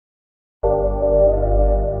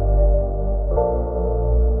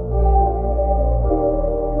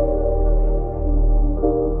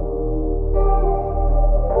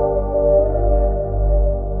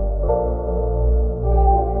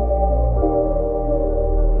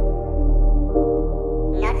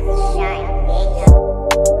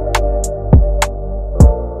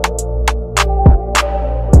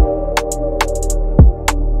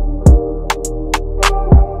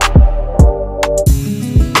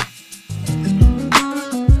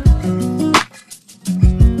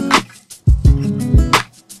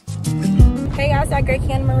my girl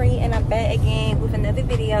CASHMERE, and I'm back again with another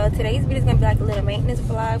video. Today's video is gonna be like a little maintenance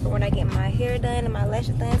vlog for when I get my hair done and my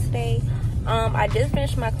lashes done today. I just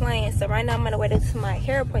finished my client, so right now I'm on the way to my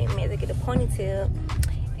hair appointment to get a ponytail,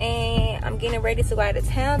 and I'm getting ready to go out of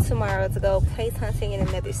town tomorrow to go place hunting in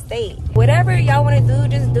another state. Whatever y'all want to do,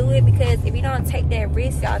 just do it, because if you don't take that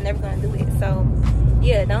risk, y'all never gonna do it. So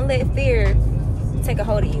yeah, don't let fear take a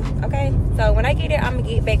hold of you, okay? So when I get there, I'm gonna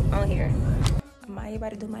get back on here. I'm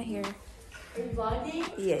about to do my hair. Are you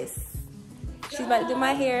vlogging? Yes, she's about to do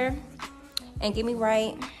my hair and get me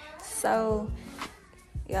right. So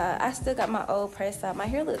yeah, I still got my old press out. My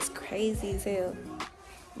hair looks crazy as hell,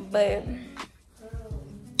 but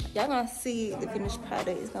y'all gonna see the finished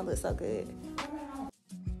product. It's gonna look so good.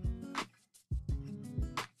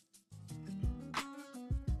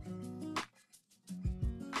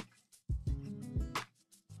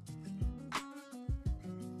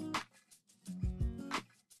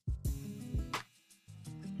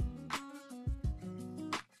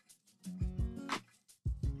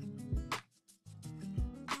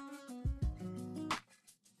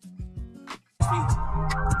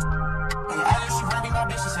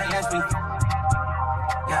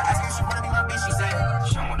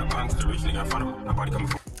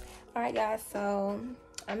 Alright guys, so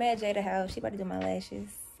I'm at Jada's house. She about to do my lashes,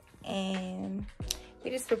 and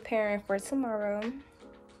we're just preparing for tomorrow.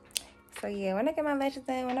 So yeah, when I get my lashes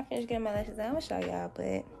done, when I finish getting my lashes done, I'm gonna show y'all.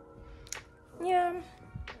 But yeah,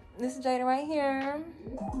 this is Jada right here.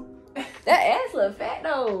 That ass look fat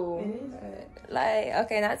though. Like,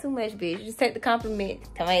 okay, not too much, bitch. Just take the compliment.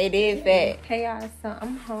 Come on, it is fat. Hey y'all, so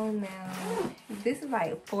I'm home now. This is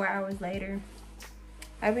like 4 hours later.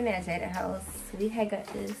 I've been at Jada's house. We had got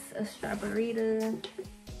this a strawberry.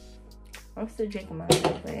 I'm still drinking mine,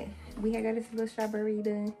 but we had got this little strawberry.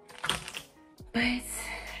 But I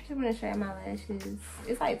just want to show you my lashes.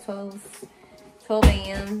 It's like 12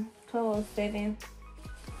 a.m. 12:07.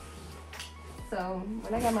 So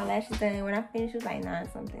when I got my lashes done, when I finished, it was like 9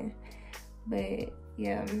 something. But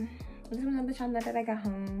yeah, I just want to let y'all know that I got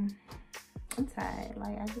home. I'm tired.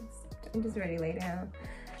 Like I'm just ready to lay down.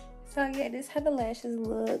 So yeah, this is how the lashes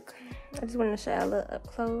look. I just wanted to show y'all a little up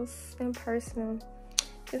close and personal.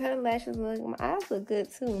 This is how the lashes look. My eyes look good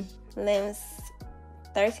too. Lens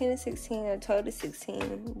 13 to 16 or 12 to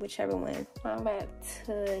 16, whichever one. I'm about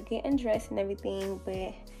to get undressed and everything,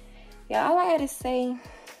 but yeah, all I gotta say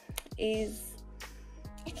is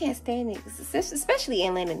I can't stand niggas, especially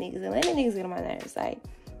Atlanta niggas. Atlanta niggas get on my nerves. Like,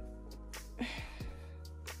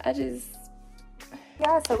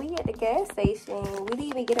 yeah, so we at the gas station. We didn't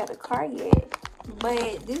even get out of the car yet,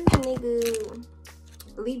 but this nigga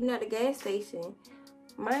leaving out the gas station.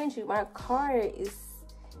 Mind you, my car is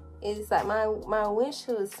like my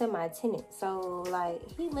windshield is semi-tinted, so like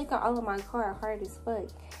he looking all of my car hard as fuck,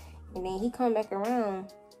 and then he come back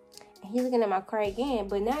around and he looking at my car again,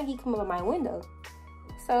 but now he come up my window.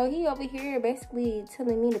 So he over here basically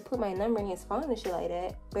telling me to put my number in his phone and shit like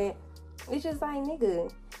that. But it's just like,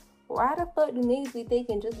 nigga, why the fuck do niggas be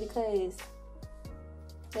thinking just because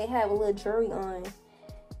they have a little jewelry on,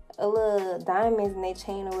 a little diamonds in their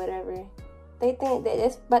chain or whatever, they think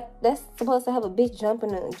that that's supposed to have a bitch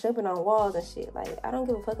jumping on walls and shit? Like, I don't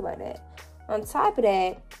give a fuck about that. On top of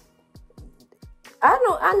that,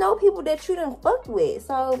 I know people that you done fucked with.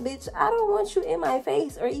 So, bitch, I don't want you in my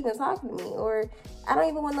face or even talking to me. Or I don't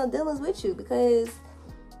even want no dealings with you, because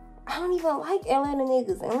I don't even like Atlanta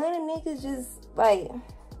niggas. Atlanta niggas just like,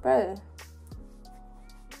 bruh.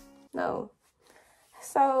 No.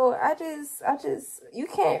 So I just you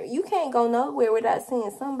can't go nowhere without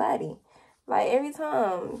seeing somebody. Like, every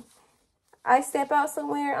time I step out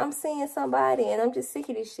somewhere, I'm seeing somebody, and I'm just sick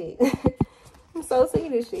of this shit. I'm so sick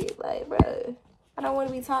of this shit. Like, bruh, I don't want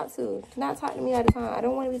to be talked to. Do not talk to me all the time. I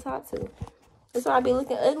don't want to be talked to. That's why I be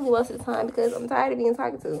looking ugly most of the time, because I'm tired of being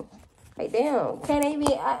talked to. Like, damn, can't even,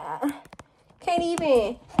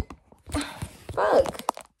 fuck.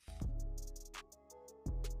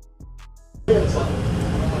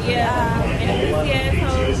 Yeah, and so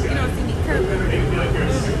you don't see me curving.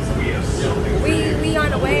 We on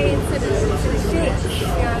the way to the shit, you know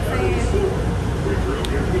what I'm saying?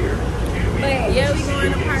 But yeah, we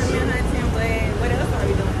going apartment hunting, but what else are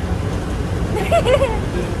we doing?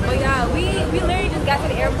 But y'all, we literally just got to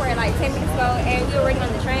the airport like 10 minutes ago, and we were already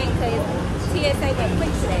on the train because TSA went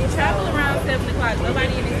quick today. Travel around 7 o'clock,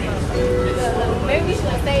 nobody in this boat. Maybe we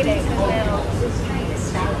should stay there, because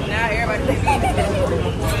now everybody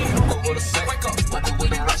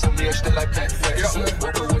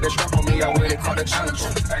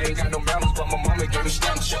I ain't got no mountains, but my mama gave me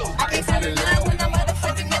stamps. I can't fall in love when I'm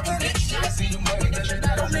motherfucking never rich. I see you money, that shit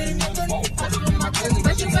that don't mean nothing.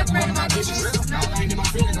 But you fuck around my bitches.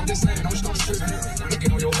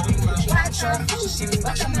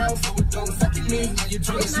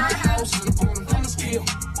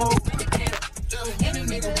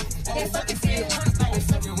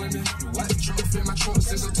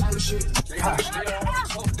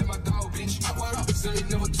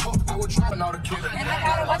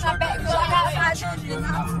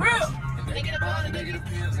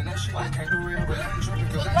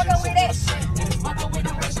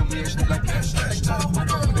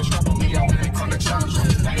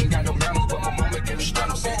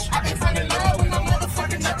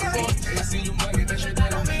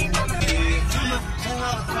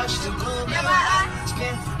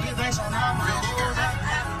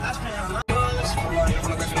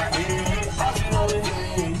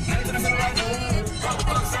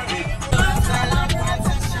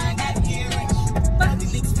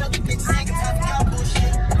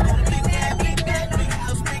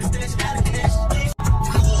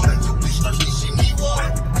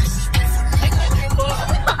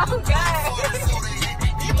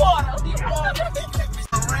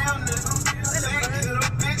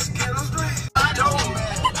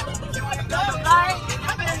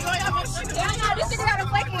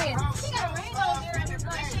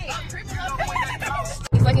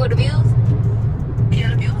 With the views? Yeah,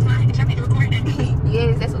 the views.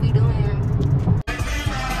 Yes, that's what we doing.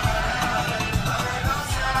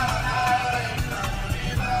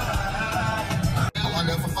 I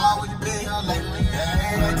wonder if I fall with you big on lately.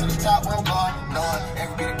 Yeah, to the top, well, boy, knowing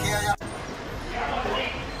every bit of kill y'all.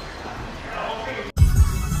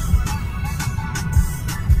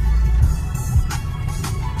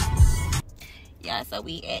 Yeah, so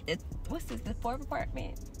we at the, what's this, the 4th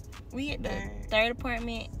apartment? We at the 3rd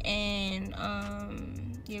apartment, and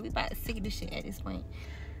yeah, we about sick of this shit at this point.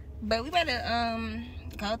 But we better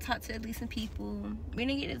go talk to at least some people. We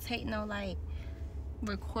didn't get to take no like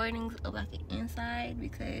recordings of like the inside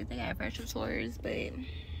because they got virtual tours, but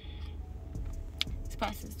this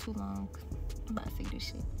process is too long. I'm about to sick of this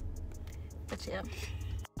shit. But yeah.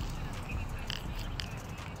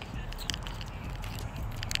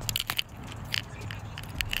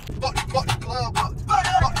 Fuck the club up. Fuck the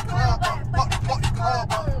club up. Fuck the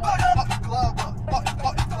club up. Fuck the club up. Fuck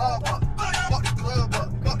the club up. Fuck the club up.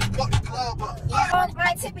 Fuck the club up. On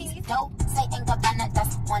my tippies, dope. Say ain't got that.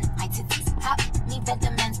 That's one. My titties. Pop me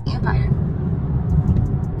Benjamin's Empire.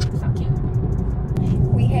 So cute.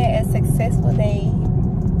 We had a successful day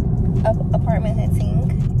of apartment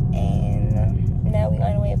hunting, and now we're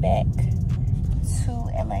on the way back to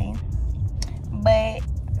LA. But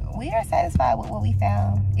we are satisfied with what we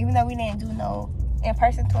found, even though we didn't do no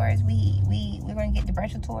in-person tours. We're gonna get the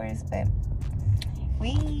virtual tours, but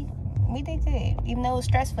we did good, even though it was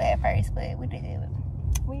stressful at first, but we did good.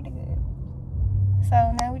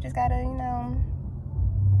 So now we just gotta, you know,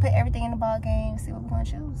 put everything in the ball game, see what we're gonna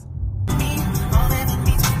choose.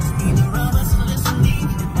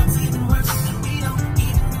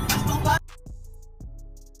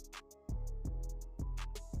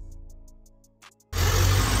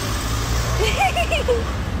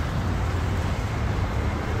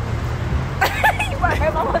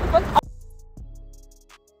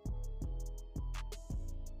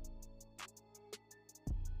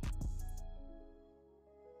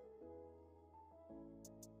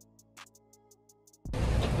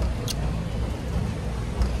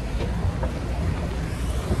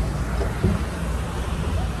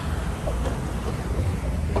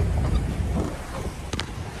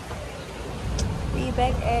 We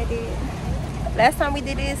back at it. Last time we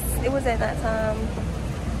did this, it was at that time.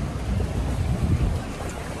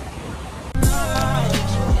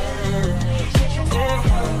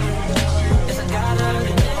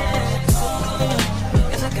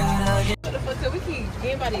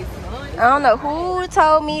 I don't know who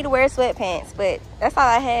told me to wear sweatpants, but that's all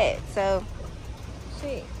I had, so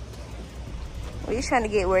shit. We just trying to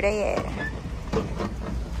get where they at.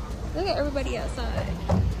 Look at everybody outside.